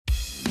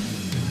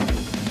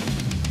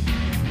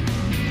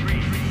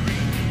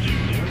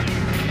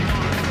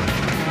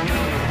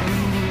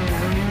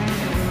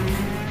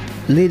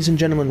Ladies and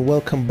gentlemen,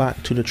 welcome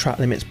back to the Track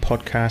Limits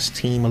podcast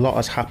team. A lot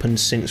has happened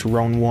since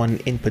round one.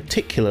 In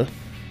particular,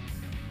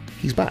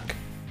 he's back.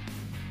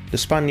 The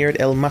Spaniard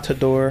El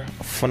Matador,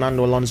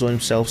 Fernando Alonso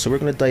himself. So we're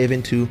going to dive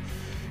into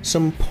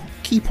some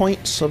key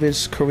points of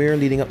his career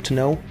leading up to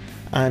now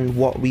and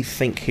what we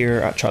think here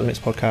at Track Limits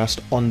podcast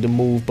on the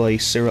move by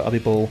Cyril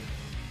Abiteboul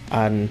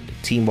and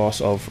team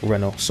boss of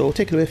Renault. So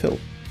take it away, Phil.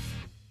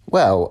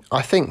 Well,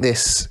 I think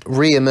this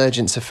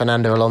re-emergence of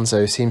Fernando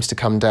Alonso seems to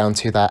come down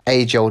to that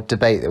age-old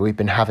debate that we've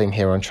been having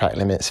here on Track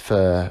Limits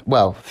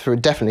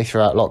definitely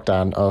throughout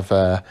lockdown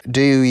of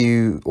do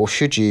you or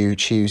should you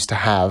choose to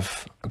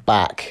have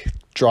back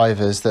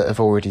drivers that have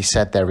already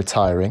said they're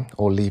retiring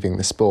or leaving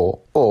the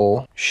sport,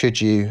 or should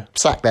you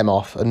sack them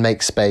off and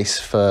make space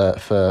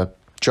for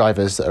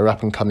drivers that are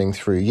up and coming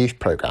through youth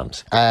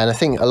programs? And I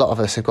think a lot of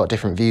us have got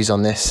different views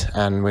on this,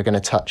 and we're going to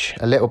touch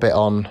a little bit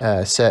on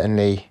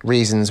certainly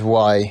reasons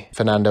why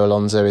Fernando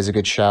Alonso is a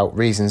good shout,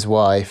 reasons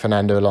why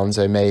Fernando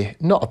Alonso may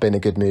not have been a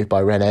good move by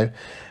Renault,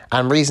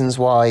 and reasons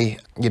why,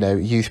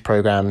 youth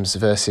programs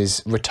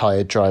versus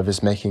retired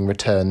drivers making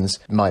returns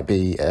might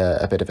be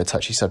a bit of a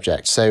touchy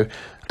subject. So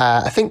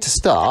I think to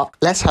start,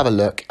 let's have a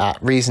look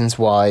at reasons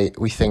why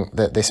we think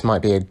that this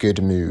might be a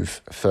good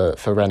move for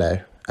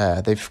Renault.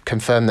 They've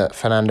confirmed that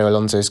Fernando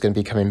Alonso is going to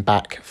be coming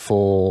back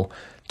for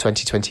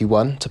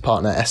 2021 to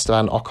partner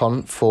Esteban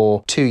Ocon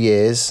for 2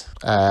 years,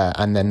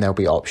 and then there'll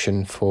be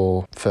option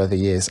for further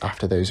years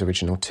after those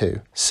original 2.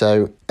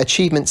 So,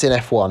 achievements in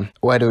F1,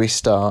 where do we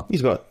start?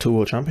 He's got 2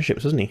 World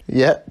Championships, hasn't he?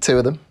 Yeah, 2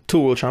 of them. 2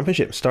 World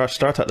Championships.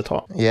 Start at the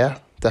top. Yeah,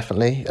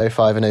 definitely.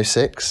 05 and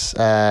 06,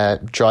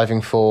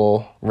 driving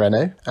for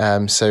Renault.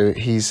 So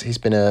he's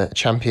been a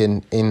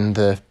champion in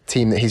the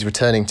team that he's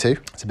returning to.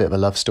 It's a bit of a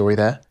love story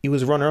there. He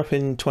was runner-up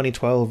in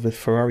 2012 with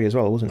Ferrari as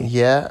well, wasn't he?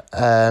 Yeah,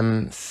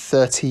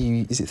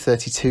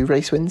 32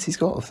 race wins he's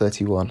got, or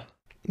 31?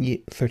 Yeah,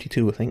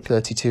 32, I think.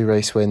 32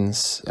 race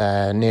wins,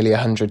 nearly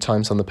 100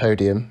 times on the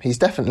podium. He's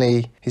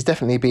definitely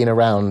been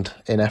around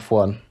in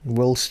F1.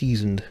 Well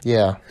seasoned.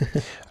 Yeah.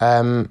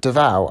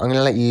 Davao, I'm going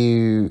to let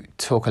you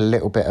talk a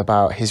little bit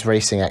about his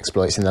racing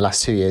exploits in the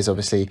last 2 years.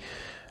 Obviously,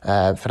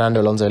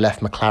 Fernando Alonso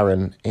left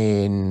McLaren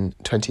in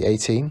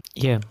 2018.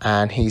 Yeah.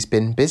 And he's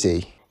been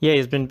busy. Yeah,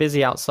 he's been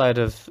busy outside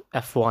of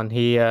F1.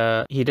 He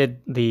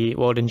did the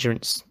World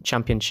Endurance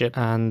Championship,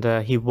 and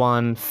he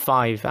won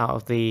 5 out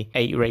of the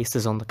 8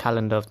 races on the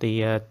calendar of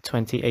the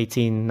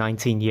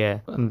 2018-19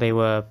 year. And they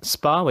were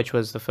Spa, which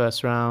was the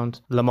first round,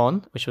 Le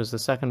Mans, which was the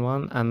second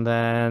one, and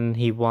then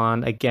he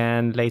won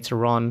again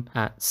later on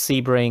at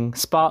Sebring,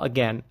 Spa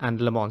again, and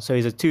Le Mans. So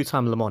he's a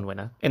 2-time Le Mans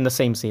winner in the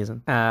same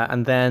season.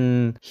 And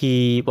then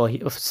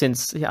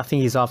since I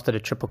think he's after the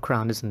Triple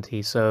Crown, isn't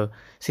he? So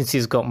since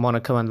he's got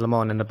Monaco and Le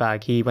Mans in the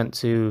bag, he went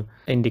to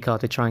IndyCar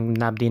to try and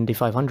nab the Indy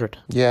 500.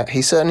 Yeah,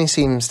 he certainly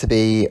seems to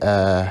be,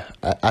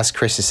 as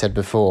Chris has said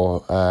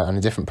before on a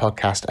different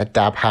podcast, a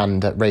dab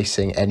hand at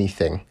racing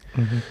anything.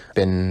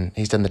 Mm-hmm.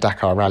 He's done the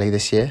Dakar Rally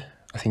this year.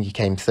 I think he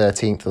came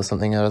 13th or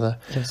something or other.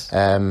 Yes.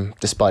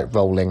 Despite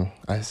rolling,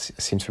 I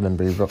seem to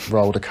remember he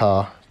rolled a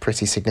car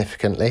pretty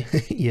significantly.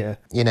 Yeah.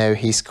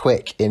 He's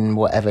quick in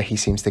whatever he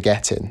seems to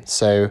get in.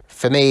 So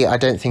for me, I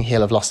don't think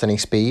he'll have lost any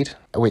speed,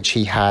 which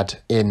he had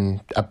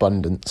in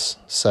abundance.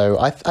 So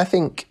I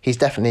think he's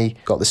definitely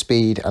got the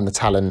speed and the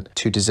talent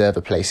to deserve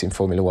a place in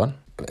Formula One.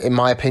 In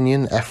my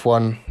opinion,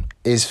 F1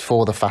 is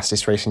for the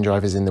fastest racing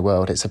drivers in the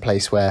world. It's a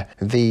place where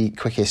the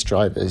quickest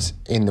drivers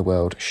in the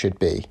world should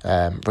be.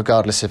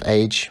 Regardless of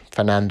age,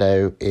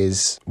 Fernando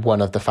is one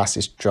of the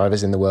fastest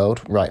drivers in the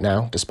world right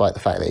now, despite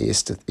the fact that he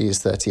is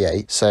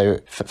 38. So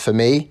for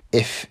me,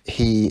 if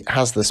he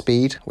has the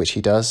speed, which he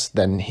does,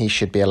 then he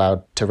should be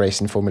allowed to race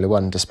in Formula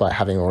One, despite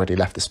having already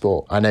left the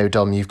sport. I know,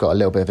 Dom, you've got a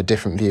little bit of a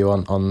different view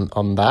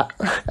on that.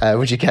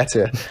 Would you care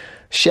to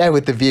share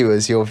with the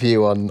viewers your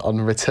view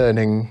on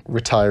returning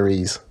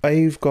retirees?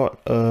 I've got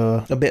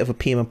a bit of a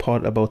PM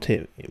pod about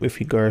it with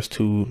regards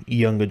to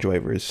younger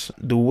drivers.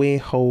 The way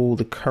how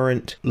the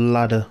current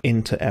ladder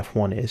into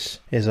F1 is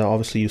that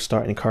obviously you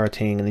start in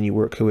karting and then you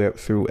work your way up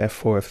through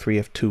F4,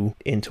 F3, F2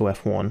 into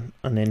F1.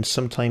 And then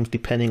sometimes,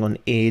 depending on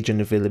age and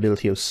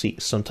availability of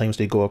seats, sometimes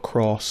they go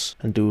across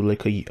and do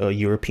like a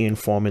European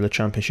Formula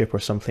Championship or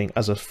something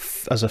as a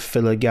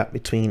filler gap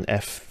between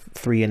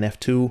F3 and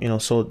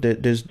F2, so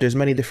there's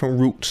many different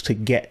routes to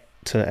get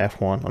to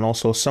F1, and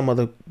also some of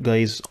the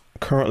guys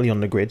currently on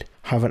the grid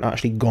haven't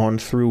actually gone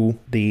through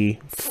the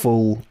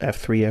full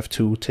F3,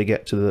 F2 to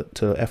get to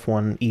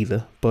F1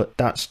 either, but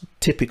that's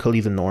typically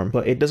the norm.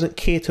 But it doesn't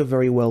cater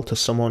very well to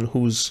someone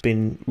who's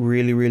been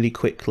really, really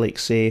quick, like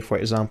say, for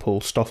example,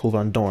 Stoffel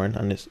Van Dorn,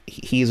 and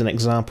he's an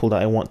example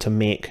that I want to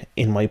make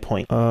in my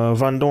point.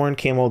 Van Dorn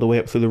came all the way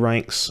up through the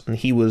ranks, and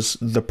he was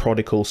the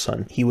prodigal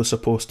son. He was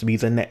supposed to be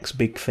the next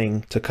big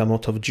thing to come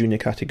out of junior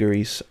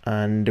categories,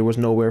 and there was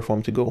nowhere for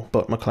him to go.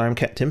 But McLaren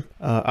kept him.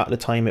 At the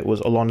time, it was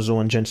Alonso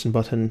and Jenson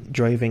Button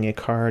driving a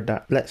car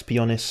that, let's be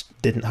honest,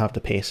 didn't have the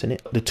pace in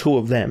it. The two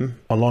of them,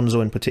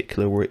 Alonso in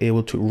particular, were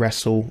able to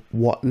wrestle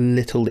what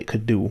little it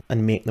could do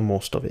and make the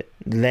most of it.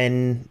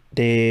 Then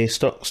They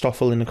stuck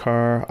Stoffel in the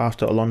car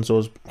after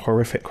Alonso's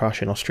horrific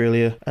crash in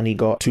Australia, and he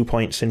got 2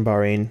 points in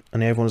Bahrain,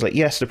 and everyone's like,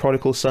 yes, the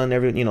prodigal son,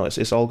 everyone, you know,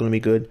 it's all going to be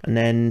good. And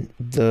then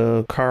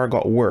the car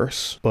got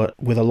worse, but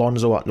with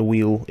Alonso at the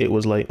wheel, it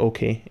was like,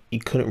 okay, you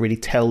couldn't really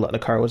tell that the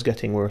car was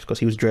getting worse because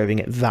he was driving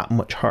it that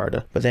much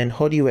harder. But then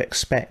how do you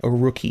expect a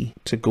rookie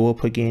to go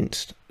up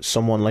against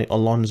someone like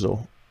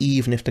Alonso,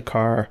 even if the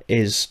car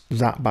is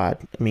that bad?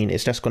 I mean,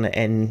 it's just going to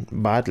end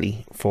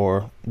badly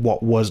for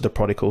what was the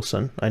prodigal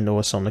son. I know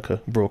I sound like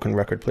a broken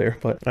record player,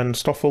 and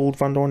Stoffel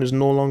Vandoorne is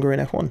no longer in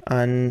F1,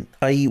 and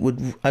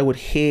I would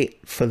hate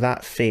for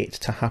that fate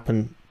to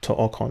happen to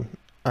Ocon.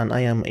 And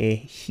I am a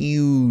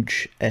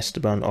huge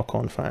Esteban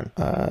Ocon fan.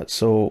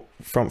 So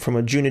from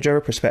a junior driver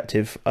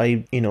perspective,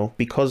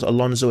 because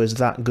Alonso is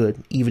that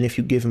good, even if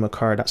you give him a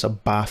car that's a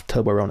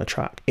bathtub around the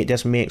track, it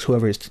just makes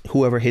whoever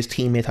his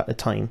teammate at the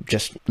time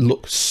just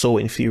look so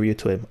inferior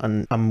to him.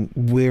 And I'm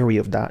wary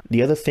of that.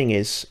 The other thing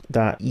is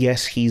that,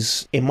 yes,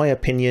 he's, in my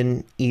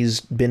opinion, he's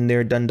been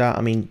there, done that.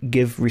 I mean,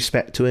 give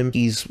respect to him.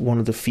 He's one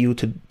of the few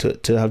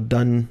to have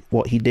done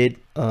what he did.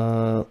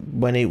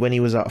 When he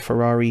was at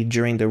Ferrari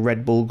during the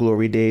Red Bull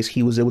glory days,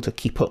 he was able to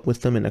keep up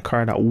with them in a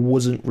car that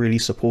wasn't really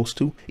supposed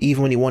to.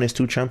 Even when he won his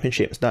 2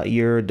 championships that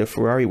year, the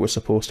Ferrari was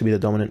supposed to be the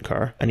dominant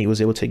car, and he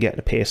was able to get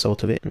the pace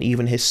out of it. And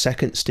even his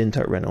second stint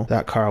at Renault,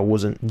 that car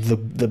wasn't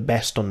the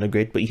best on the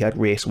grid, but he had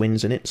race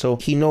wins in it. So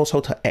he knows how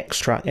to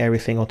extract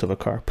everything out of a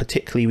car.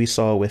 Particularly we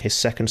saw with his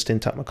second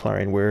stint at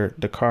McLaren, where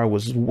the car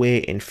was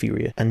way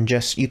inferior, and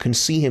just you can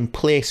see him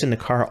placing the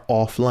car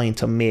offline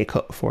to make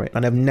up for it.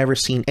 And I've never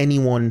seen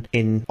anyone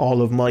in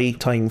all of my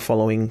time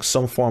following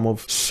some form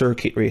of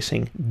circuit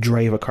racing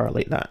drive a car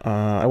like that.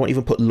 I won't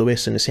even put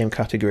Lewis in the same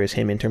category as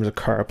him in terms of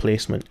car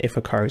placement if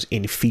a car is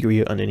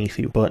inferior underneath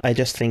you. But I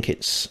just think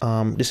it's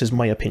this is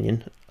my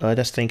opinion, I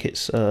just think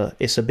it's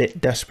a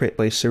bit desperate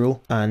by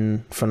Cyril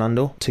and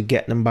Fernando to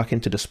get them back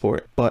into the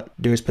sport. But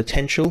there's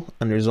potential,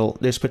 and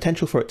there's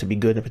potential for it to be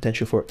good and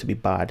potential for it to be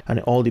bad, and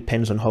it all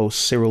depends on how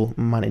Cyril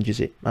manages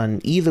it.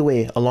 And either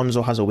way,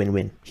 Alonso has a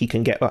win-win. He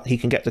can get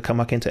to come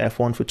back into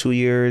F1 for 2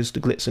 years, the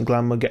glitz and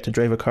glamour, get to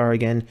drive a car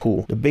again.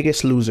 Cool. The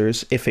biggest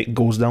losers, if it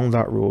goes down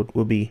that road,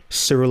 will be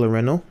Cyril and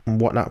Renault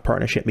and what that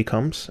partnership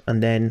becomes,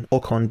 and then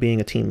Ocon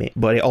being a teammate.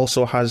 But it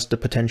also has the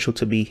potential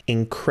to be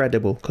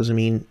incredible, because I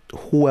mean,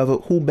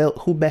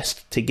 who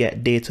best to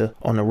get data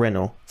on a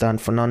Renault than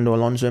Fernando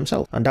Alonso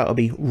himself? And that would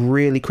be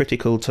really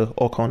critical to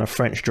Ocon, a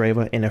French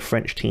driver in a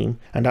French team,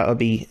 and that would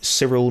be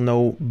Cyril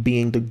now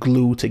being the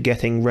glue to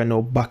getting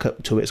Renault back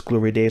up to its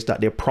glory days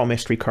that they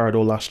promised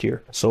Ricciardo last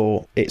year.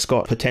 So it's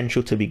got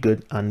potential to be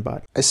good and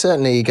bad. It's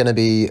certainly going to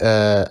be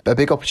a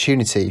big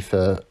opportunity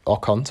for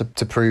Ocon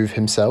to prove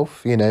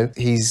himself. You know,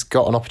 he's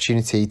got an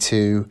opportunity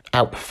to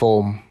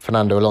outperform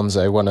Fernando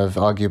Alonso, one of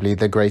arguably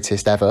the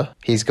greatest ever.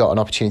 He's got an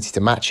opportunity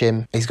to match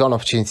him. He's got an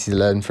opportunity to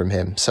learn from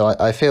him. So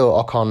I feel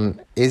Ocon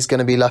is going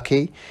to be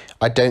lucky.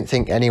 I don't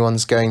think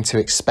anyone's going to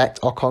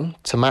expect Ocon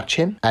to match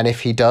him. And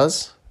if he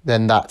does,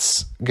 then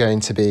that's going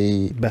to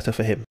be better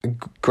for him.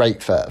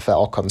 Great for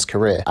Ocon's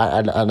career.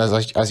 And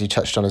as you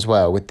touched on as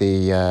well, with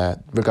the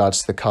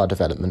regards to the car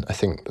development, I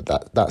think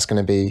that's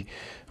going to be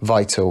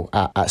vital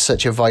at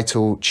such a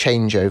vital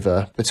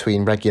changeover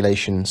between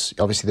regulations.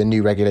 Obviously, the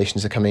new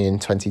regulations are coming in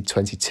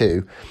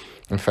 2022,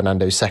 and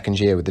Fernando's second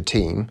year with the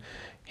team.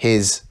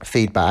 His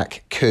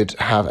feedback could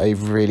have a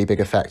really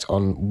big effect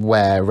on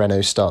where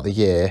Renault start the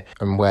year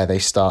and where they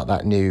start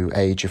that new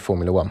age of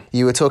Formula One.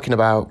 You were talking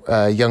about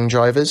young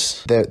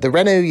drivers. The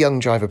Renault Young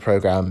Driver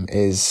Programme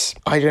is,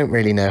 I don't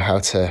really know how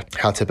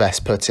to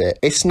best put it.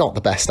 It's not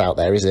the best out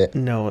there, is it?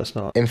 No, it's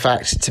not. In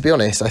fact, to be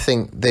honest, I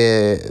think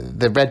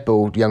the Red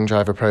Bull Young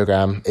Driver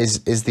Programme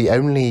is the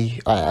only,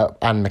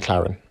 and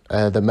McLaren.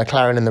 The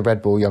McLaren and the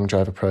Red Bull Young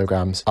Driver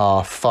programs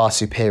are far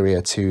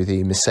superior to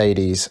the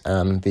Mercedes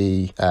and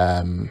the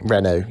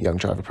Renault Young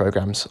Driver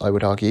programs, I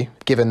would argue,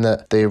 given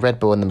that the Red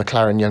Bull and the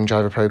McLaren Young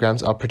Driver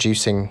programs are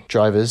producing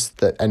drivers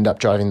that end up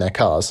driving their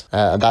cars.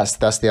 And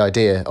that's the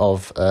idea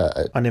of...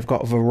 and they've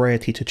got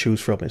variety to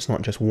choose from. It's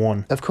not just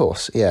one. Of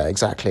course, yeah,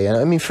 exactly. And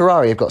I mean,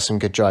 Ferrari have got some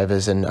good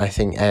drivers, and I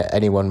think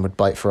anyone would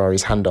bite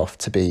Ferrari's hand off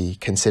to be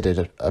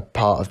considered a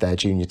part of their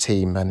junior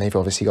team. And they've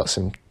obviously got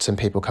some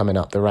people coming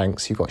up the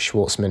ranks. You've got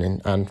Schwartzman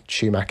and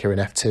Schumacher in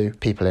F2,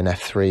 people in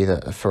F3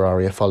 that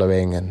Ferrari are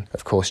following, and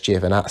of course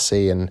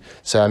Giovinazzi. And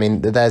so I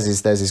mean, theirs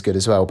is good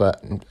as well,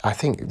 but I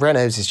think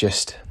Renault's is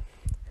just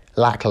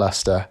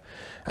lackluster,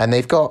 and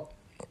they've got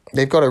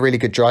a really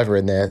good driver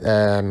in there,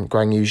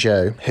 Guan Yu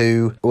Zhou,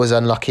 who was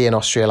unlucky in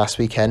Austria last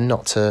weekend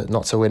not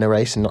to win a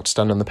race and not to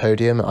stand on the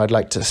podium. I'd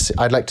like to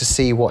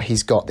see what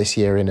he's got this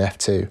year in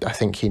F2. I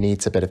think he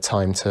needs a bit of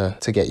time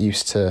to get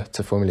used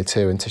to Formula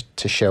 2 and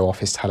to show off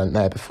his talent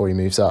there before he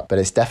moves up. But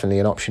it's definitely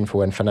an option for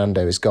when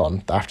Fernando is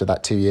gone. After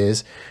that 2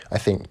 years, I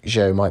think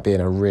Zhou might be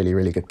in a really,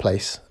 really good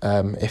place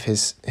if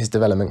his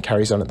development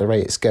carries on at the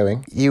rate it's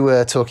going. You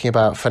were talking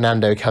about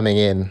Fernando coming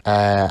in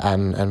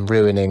and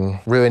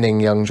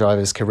ruining young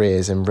drivers' careers.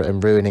 careers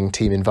and ruining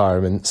team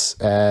environments.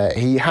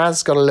 He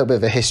has got a little bit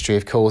of a history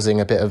of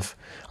causing a bit of,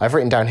 I've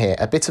written down here,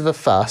 a bit of a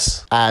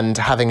fuss and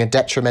having a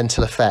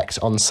detrimental effect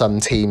on some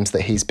teams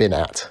that he's been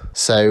at.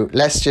 So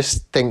let's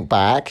just think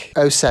back.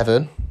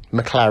 2007.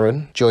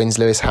 McLaren joins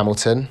Lewis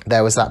Hamilton.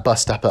 There was that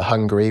bust up at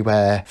Hungary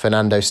where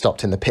Fernando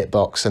stopped in the pit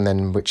box, and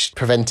then which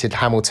prevented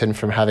Hamilton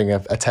from having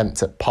an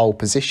attempt at pole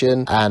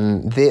position.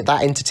 And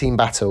that inter-team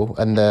battle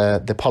and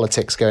the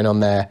politics going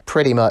on there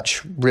pretty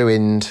much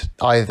ruined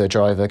either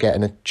driver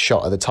getting a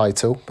shot at the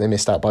title. They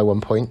missed out by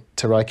 1 point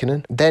to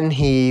Raikkonen. Then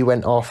he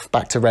went off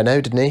back to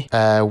Renault, didn't he?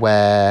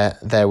 Where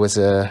there was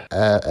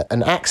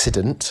an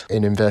accident,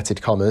 in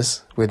inverted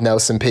commas, with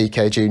Nelson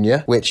Piquet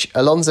Jr., which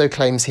Alonso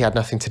claims he had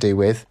nothing to do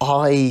with.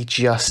 I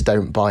just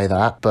don't buy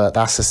that, but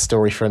that's a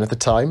story for another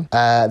time.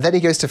 Then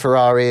he goes to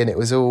Ferrari, and it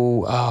was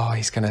all,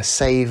 he's going to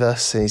save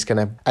us,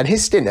 and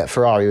his stint at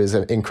Ferrari was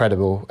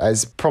incredible,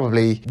 as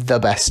probably the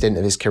best stint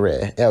of his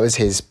career. It was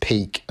his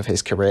peak of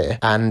his career,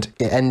 and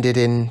it ended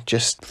in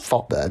just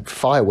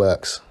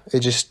fireworks. It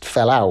just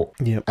fell out.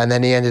 Yep. And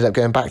then he ended up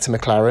going back to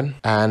McLaren,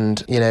 and,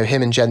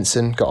 him and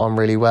Jensen got on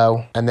really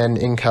well. And then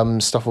in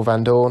comes Stoffel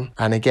Vandoorne.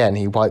 And again,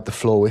 he wiped the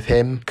floor with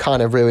him,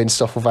 kind of ruined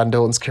Stoffel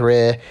Vandoorne's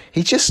career.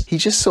 He just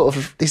sort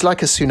of, he's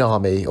like a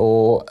tsunami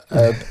or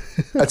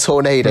a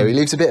tornado. He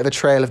leaves a bit of a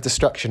trail of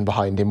destruction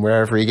behind him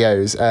wherever he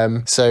goes.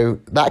 So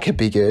that could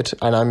be good.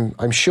 And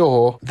I'm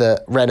sure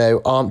that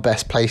Renault aren't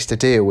best placed to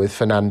deal with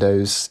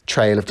Fernando's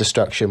trail of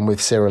destruction with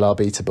Cyril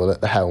Arbitable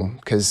at the helm,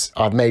 because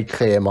I've made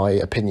clear my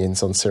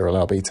opinions on Cyril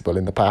Arbitable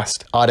in the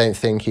past. I don't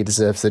think he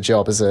deserves the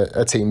job as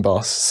a team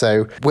boss.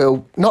 So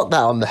we'll knock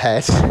that on the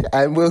head,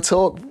 and we'll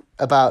talk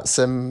about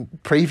some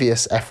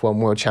previous F1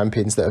 world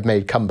champions that have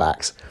made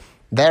comebacks.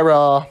 There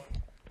are,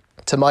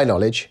 to my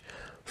knowledge,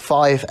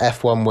 5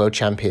 F1 world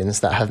champions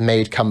that have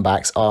made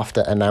comebacks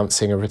after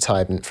announcing a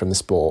retirement from the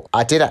sport.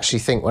 I did actually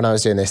think when I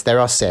was doing this, there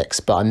are 6,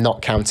 but I'm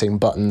not counting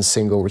Button's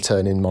single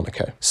return in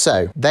Monaco.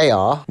 So they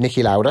are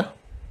Niki Lauda,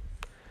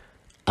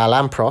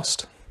 Alain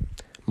Prost,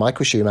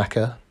 Michael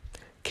Schumacher,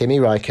 Kimi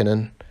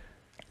Raikkonen,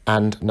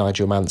 and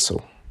Nigel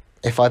Mansell.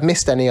 If I've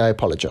missed any, I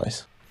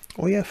apologise.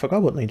 Oh yeah, I forgot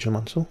about Nigel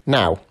Mansell.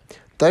 Now,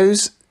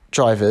 those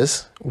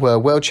drivers were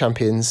world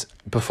champions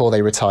before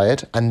they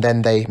retired, and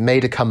then they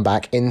made a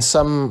comeback in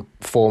some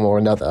form or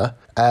another.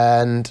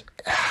 And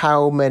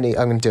how many?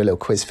 I'm going to do a little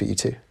quiz for you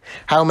two.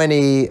 How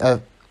many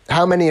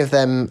of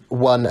them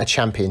won a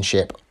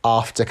championship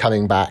after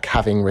coming back,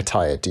 having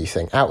retired? Do you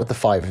think, out of the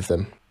 5 of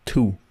them?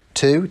 2.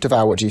 2.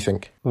 Deval, what do you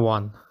think?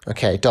 1.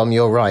 Okay, Dom,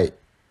 you're right.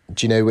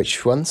 Do you know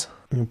which ones?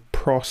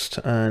 Prost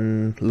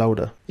and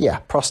Lauda. Yeah,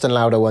 Prost and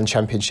Lauda won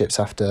championships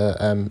after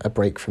a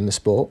break from the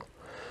sport.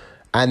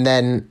 And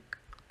then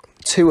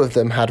 2 of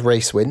them had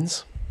race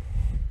wins.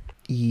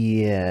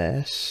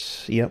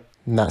 Yes. Yep.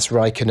 And that's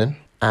Raikkonen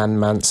and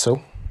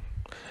Mansell.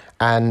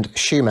 And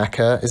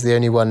Schumacher is the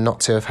only one not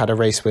to have had a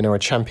race win or a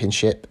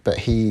championship, but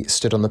he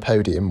stood on the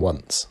podium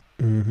once.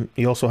 Mm-hmm.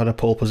 He also had a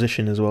pole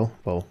position as well.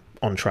 Well,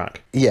 on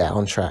track. Yeah,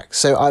 on track.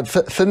 So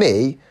for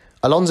me,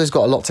 Alonso's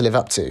got a lot to live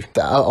up to.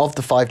 Of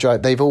the 5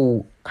 drivers, they've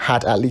all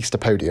had at least a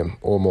podium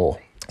or more.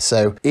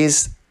 So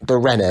is the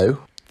Renault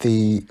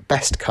the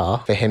best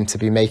car for him to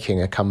be making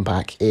a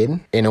comeback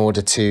in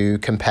order to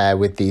compare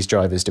with these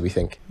drivers, do we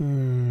think?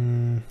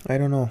 I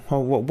don't know.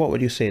 What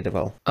would you say,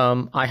 Deval?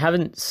 I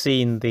haven't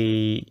seen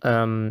the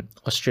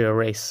Austria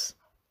race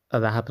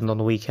that happened on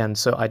the weekend,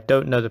 so I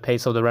don't know the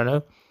pace of the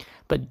Renault.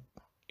 But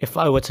if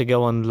I were to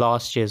go on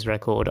last year's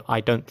record,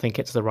 I don't think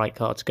it's the right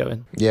car to go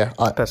in. Yeah,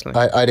 personally.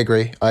 I'd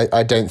agree.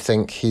 I don't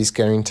think he's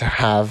going to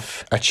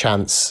have a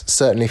chance,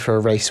 certainly for a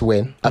race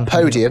win. A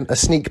podium, a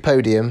sneak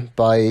podium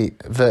by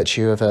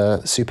virtue of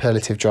a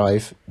superlative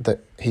drive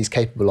that he's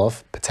capable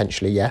of,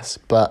 potentially, yes.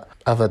 But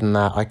other than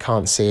that, I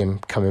can't see him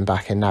coming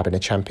back and nabbing a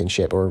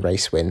championship or a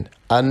race win,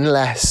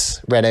 unless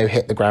Renault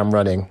hit the ground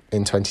running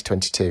in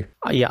 2022.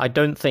 Yeah, I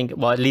don't think,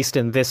 well, at least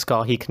in this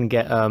car, he can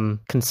get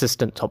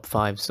consistent top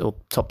 5s or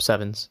top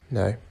 7s.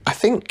 No. I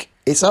think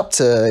it's up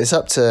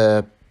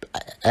to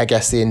I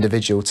guess the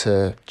individual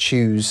to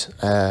choose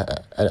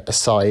a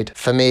side.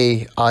 For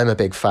me, I'm a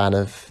big fan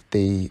of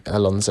the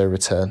Alonso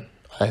return.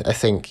 I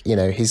think,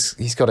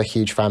 he's got a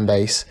huge fan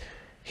base.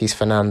 He's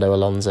Fernando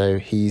Alonso.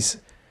 He's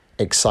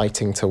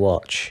exciting to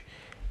watch.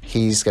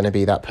 He's going to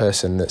be that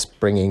person that's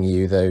bringing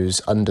you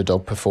those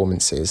underdog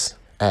performances.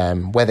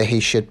 Whether he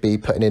should be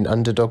putting in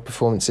underdog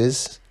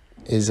performances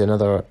is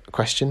another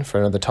question for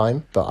another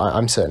time, but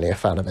I'm certainly a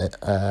fan of it.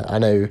 I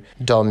know,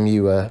 Dom,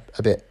 you were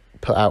a bit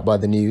put out by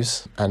the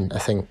news, and I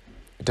think,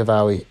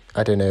 Deval,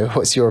 I don't know,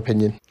 what's your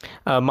opinion?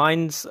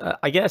 Mine's,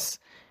 I guess,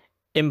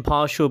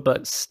 impartial,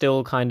 but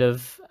still kind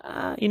of,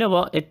 you know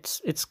what,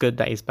 it's good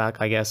that he's back,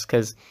 I guess,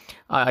 because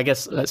I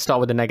guess let's start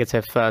with the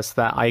negative first,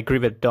 that I agree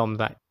with Dom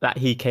that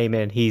he came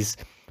in, he's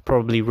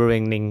probably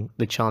ruining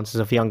the chances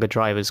of younger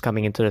drivers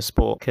coming into the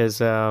sport, because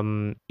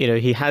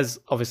he has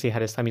obviously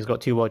had his time, he's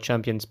got 2 world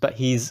champions, but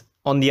he's,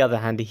 on the other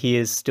hand, he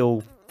is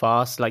still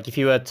fast. Like if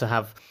you were to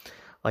have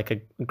like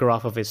a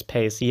graph of his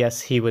pace,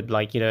 yes, he would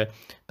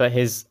but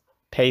his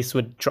pace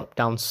would drop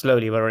down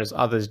slowly, whereas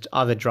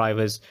other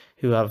drivers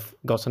who have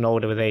gotten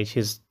older with age,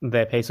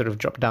 their pace would have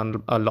dropped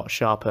down a lot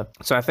sharper.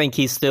 So I think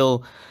he's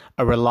still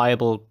a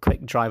reliable,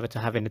 quick driver to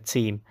have in a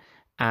team,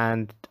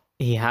 and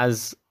he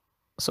has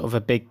sort of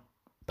a big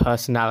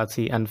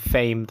personality and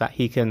fame that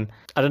he can,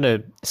 I don't know,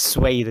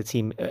 sway the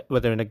team,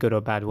 whether in a good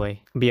or bad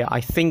way. But yeah, I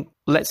think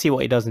let's see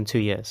what he does in 2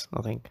 years,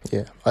 I think.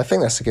 Yeah, I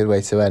think that's a good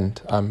way to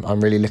end.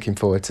 I'm really looking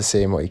forward to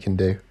seeing what he can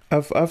do.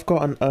 I've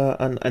got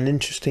an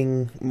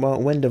interesting, well,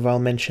 when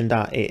Deval mentioned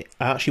that, I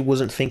actually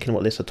wasn't thinking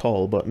about this at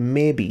all, but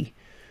maybe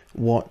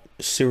what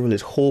Cyril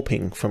is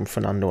hoping from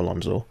Fernando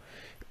Alonso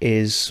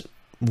is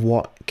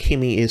what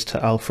Kimi is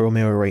to Alfa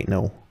Romeo right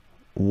now,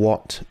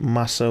 what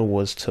Massa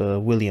was to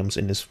Williams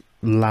in his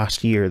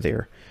last year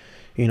there.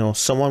 You know,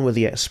 someone with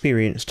the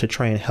experience to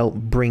try and help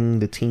bring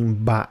the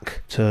team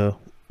back to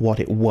what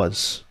it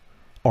was,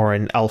 or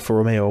in Alfa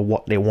Romeo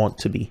what they want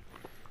to be.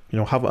 You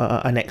know, have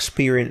an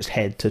experienced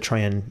head to try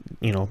and,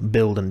 you know,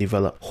 build and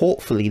develop.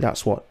 Hopefully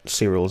that's what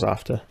Cyril's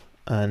after.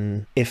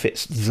 And if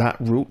it's that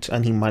route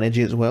and he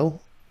manages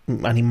well,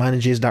 and he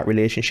manages that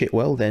relationship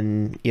well,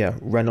 then yeah,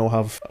 Renault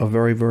have a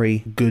very, very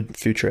good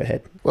future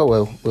ahead. Well,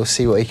 we'll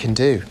see what he can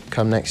do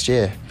come next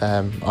year.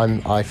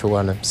 I for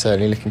one am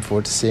certainly looking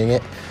forward to seeing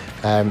it.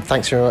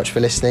 Thanks very much for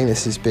listening.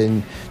 This has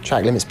been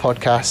Track Limits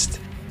Podcast.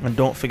 And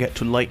don't forget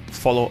to like,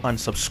 follow and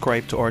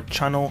subscribe to our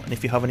channel. And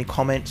if you have any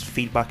comments,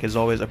 feedback is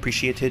always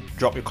appreciated.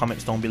 Drop your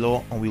comments down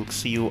below and we'll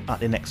see you at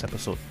the next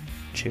episode.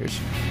 Cheers.